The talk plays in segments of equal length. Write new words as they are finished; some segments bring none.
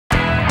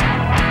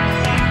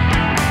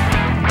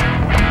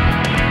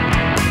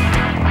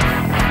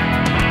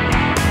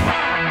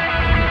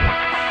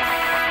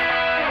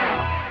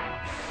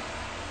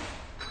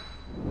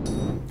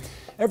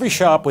Every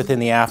shop within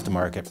the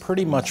aftermarket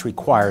pretty much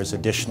requires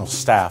additional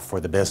staff for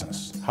the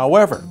business.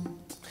 However,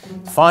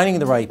 finding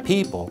the right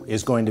people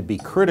is going to be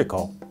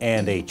critical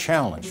and a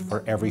challenge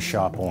for every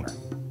shop owner.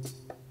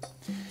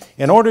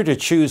 In order to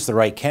choose the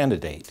right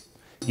candidate,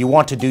 you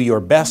want to do your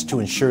best to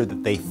ensure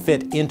that they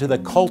fit into the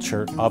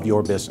culture of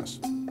your business.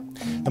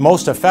 The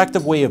most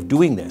effective way of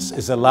doing this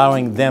is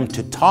allowing them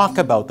to talk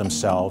about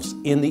themselves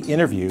in the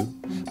interview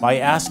by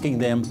asking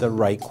them the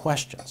right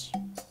questions.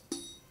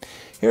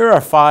 Here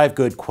are 5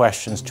 good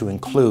questions to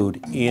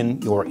include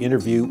in your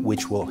interview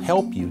which will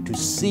help you to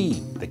see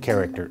the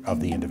character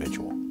of the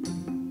individual.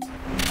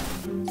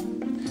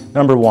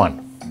 Number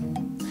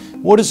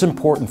 1, what is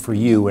important for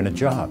you in a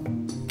job?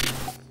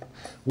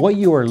 What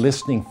you are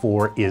listening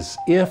for is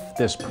if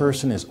this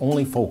person is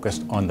only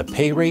focused on the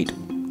pay rate,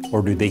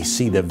 or do they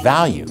see the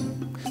value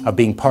of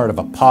being part of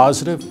a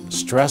positive,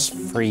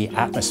 stress-free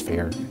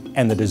atmosphere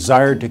and the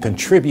desire to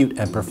contribute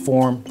and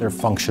perform their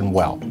function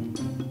well.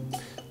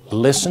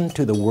 Listen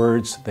to the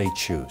words they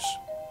choose.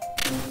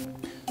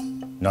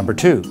 Number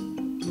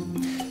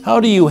 2, how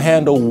do you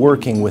handle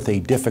working with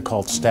a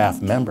difficult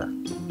staff member?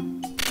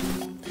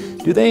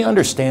 Do they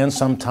understand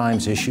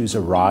sometimes issues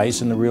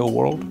arise in the real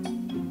world?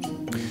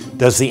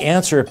 Does the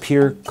answer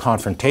appear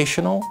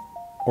confrontational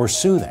or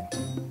soothing?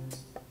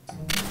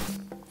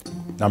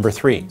 Number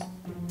 3,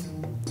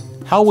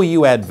 how will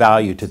you add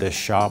value to this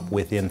shop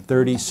within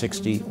 30,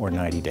 60, or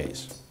 90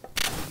 days?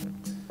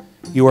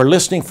 You are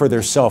listening for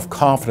their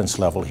self-confidence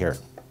level here.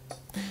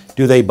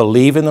 Do they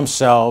believe in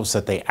themselves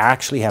that they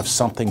actually have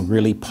something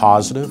really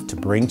positive to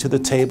bring to the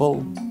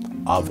table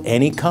of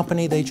any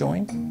company they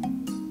join?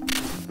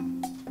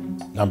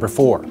 Number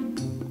 4,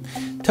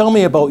 tell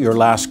me about your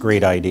last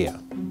great idea.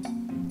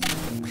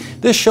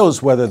 This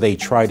shows whether they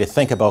try to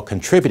think about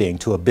contributing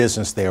to a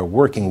business they are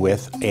working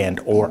with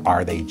or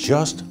are they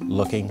just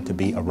looking to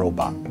be a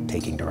robot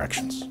taking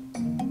directions.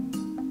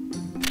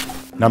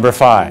 Number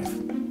 5,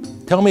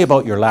 tell me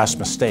about your last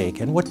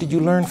mistake and what did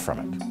you learn from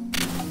it?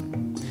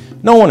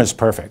 No one is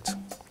perfect,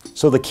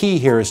 so the key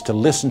here is to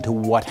listen to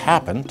what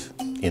happened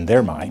in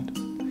their mind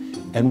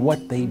and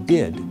what they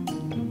did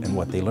and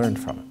what they learned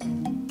from it.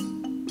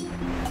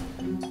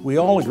 We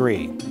all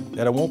agree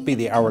that it won't be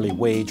the hourly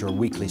wage or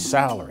weekly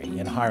salary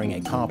in hiring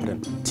a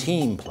competent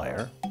team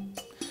player,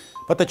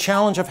 but the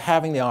challenge of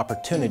having the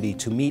opportunity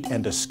to meet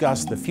and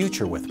discuss the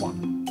future with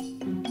one.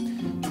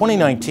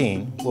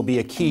 2019 will be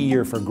a key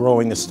year for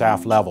growing the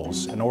staff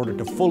levels in order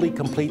to fully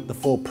complete the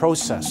full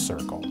process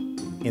circle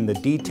in the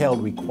detail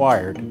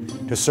required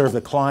to serve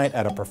the client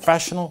at a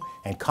professional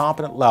and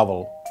competent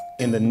level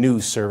in the new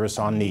service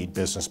on need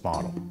business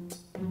model.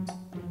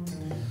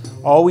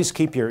 Always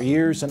keep your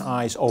ears and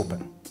eyes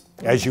open,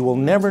 as you will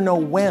never know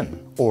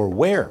when or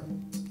where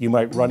you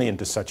might run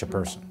into such a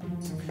person.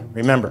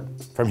 Remember,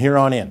 from here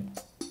on in,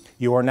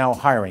 you are now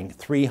hiring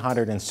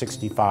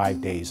 365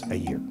 days a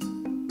year.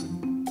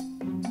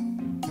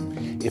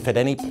 If at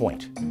any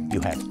point you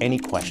have any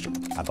question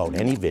about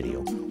any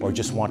video or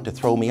just want to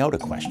throw me out a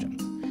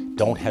question,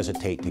 don't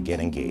hesitate to get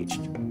engaged,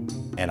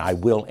 and I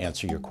will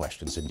answer your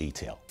questions in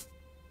detail.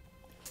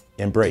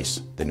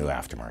 Embrace the new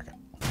aftermarket.